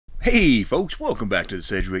Hey folks, welcome back to the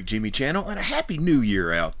Sedgwick Jimmy channel and a happy new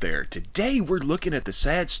year out there. Today we're looking at the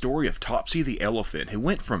sad story of Topsy the elephant, who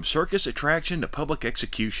went from circus attraction to public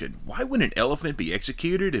execution. Why would an elephant be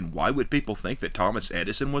executed, and why would people think that Thomas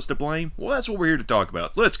Edison was to blame? Well, that's what we're here to talk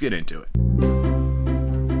about, so let's get into it.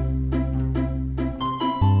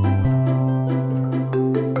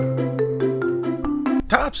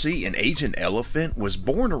 Topsy, an Asian elephant, was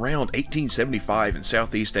born around 1875 in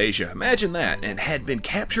Southeast Asia, imagine that, and had been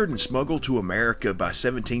captured and smuggled to America by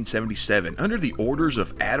 1777 under the orders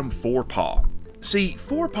of Adam Forepaugh. See,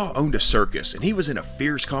 Forepaugh owned a circus, and he was in a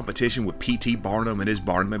fierce competition with P.T. Barnum and his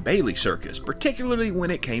Barnum and Bailey circus, particularly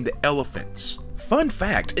when it came to elephants. Fun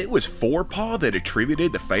fact, it was Forepaugh that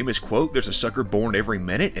attributed the famous quote, "There's a sucker born every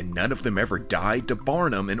minute and none of them ever died," to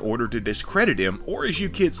Barnum in order to discredit him, or as you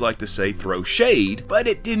kids like to say, throw shade, but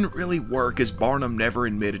it didn't really work as Barnum never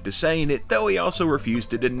admitted to saying it, though he also refused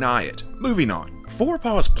to deny it. Moving on.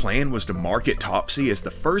 Forepaugh's plan was to market Topsy as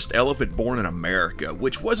the first elephant born in America,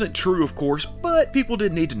 which wasn't true of course, but people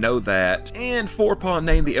didn't need to know that, and Forepaugh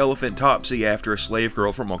named the elephant Topsy after a slave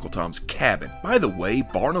girl from Uncle Tom's Cabin. By the way,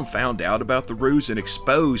 Barnum found out about the ruse and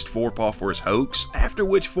exposed Forepaugh for his hoax, after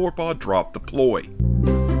which Forepaugh dropped the ploy.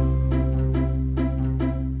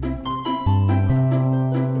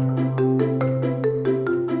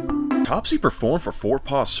 Topsy performed for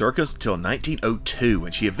Forepaugh's circus until 1902,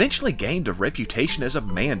 and she eventually gained a reputation as a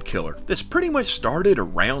man-killer. This pretty much started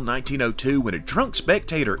around 1902 when a drunk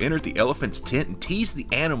spectator entered the elephant's tent and teased the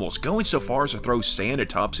animals, going so far as to throw sand at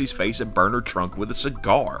Topsy's face and burn her trunk with a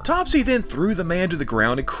cigar. Topsy then threw the man to the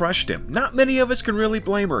ground and crushed him. Not many of us can really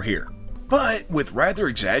blame her here. But with rather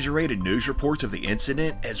exaggerated news reports of the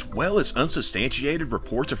incident, as well as unsubstantiated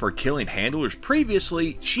reports of her killing handlers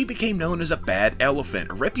previously, she became known as a bad elephant,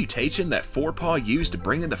 a reputation that Forepaugh used to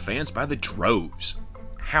bring in the fans by the droves.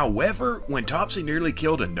 However, when Topsy nearly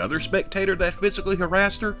killed another spectator that physically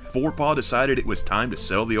harassed her, Forepaugh decided it was time to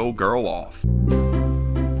sell the old girl off.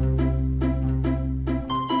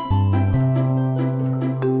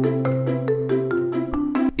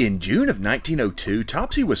 In June of 1902,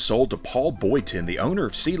 Topsy was sold to Paul Boyton, the owner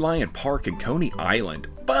of Sea Lion Park in Coney Island.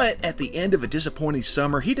 But at the end of a disappointing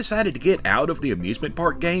summer, he decided to get out of the amusement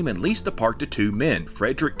park game and leased the park to two men,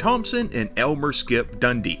 Frederick Thompson and Elmer Skip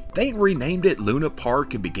Dundee. They renamed it Luna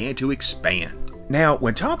Park and began to expand. Now,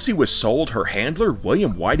 when Topsy was sold, her handler,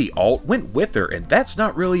 William Whitey Alt, went with her, and that's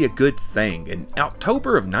not really a good thing. In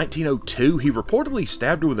October of 1902, he reportedly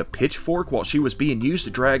stabbed her with a pitchfork while she was being used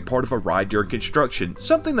to drag part of a ride during construction,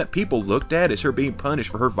 something that people looked at as her being punished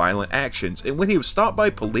for her violent actions, and when he was stopped by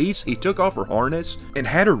police, he took off her harness and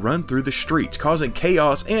had her run through the streets, causing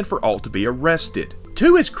chaos and for Alt to be arrested.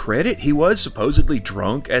 To his credit, he was supposedly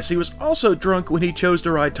drunk, as he was also drunk when he chose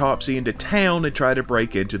to ride Topsy into town and try to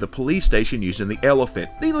break into the police station using the elephant.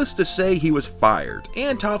 Needless to say, he was fired,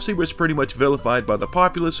 and Topsy was pretty much vilified by the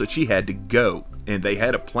populace, so she had to go, and they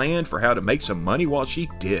had a plan for how to make some money while she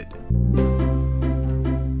did.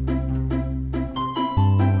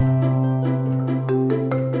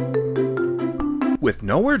 With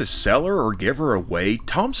nowhere to sell her or give her away,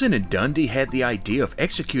 Thompson and Dundee had the idea of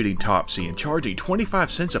executing Topsy and charging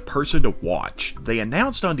 25 cents a person to watch. They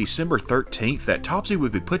announced on December 13th that Topsy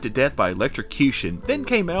would be put to death by electrocution, then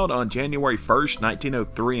came out on January 1st,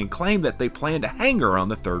 1903 and claimed that they planned to hang her on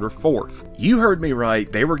the 3rd or 4th. You heard me right,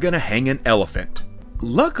 they were gonna hang an elephant.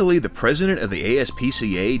 Luckily, the president of the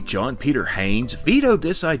ASPCA, John Peter Haynes, vetoed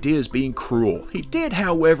this idea as being cruel. He did,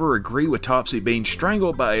 however, agree with Topsy being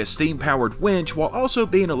strangled by a steam-powered winch while also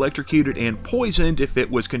being electrocuted and poisoned if it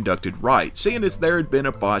was conducted right, seeing as there had been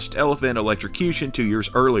a botched elephant electrocution 2 years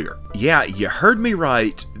earlier. Yeah, you heard me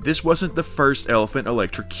right, this wasn't the first elephant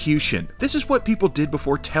electrocution. This is what people did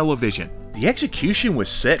before television. The execution was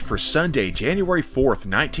set for Sunday, January 4th,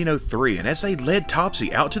 1903, and as they led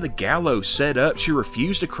Topsy out to the gallows set up, she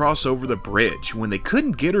refused to cross over the bridge. When they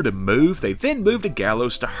couldn't get her to move, they then moved the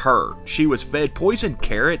gallows to her. She was fed poisoned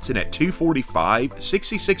carrots, and at 2:45,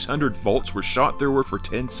 6,600 volts were shot through her for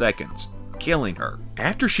 10 seconds, killing her.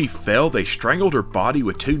 After she fell, they strangled her body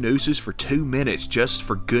with 2 nooses for 2 minutes just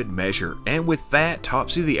for good measure, and with that,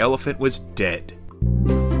 Topsy the elephant was dead.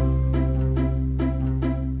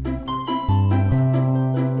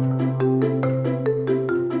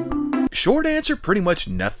 short answer, pretty much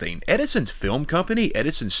nothing. Edison's film company,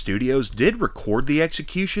 Edison Studios, did record the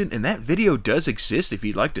execution, and that video does exist if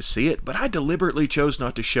you'd like to see it, but I deliberately chose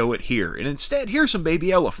not to show it here, and instead here's some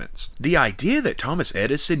baby elephants. The idea that Thomas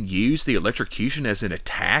Edison used the electrocution as an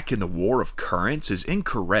attack in the War of Currents is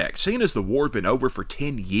incorrect, seeing as the war had been over for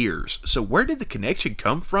 10 years. So where did the connection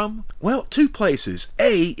come from? Well, two places.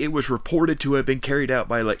 A, it was reported to have been carried out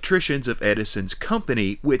by electricians of Edison's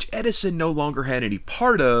company, which Edison no longer had any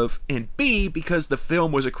part of, and B, because the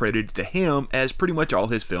film was accredited to him, as pretty much all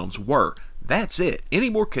his films were. That's it. Any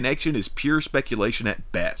more connection is pure speculation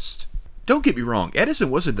at best. Don't get me wrong, Edison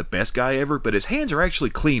wasn't the best guy ever, but his hands are actually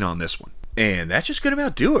clean on this one. And that's just going to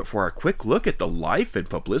about do it for our quick look at the life and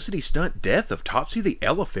publicity stunt death of Topsy the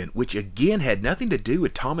elephant, which again had nothing to do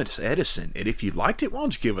with Thomas Edison. And if you liked it, why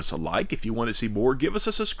don't you give us a like? If you want to see more, give us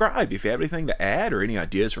a subscribe. If you have anything to add or any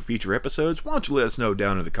ideas for future episodes, why don't you let us know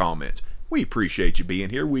down in the comments. We appreciate you being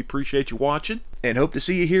here, we appreciate you watching, and hope to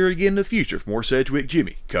see you here again in the future for more Sedgwick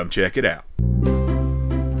Jimmy. Come check it out.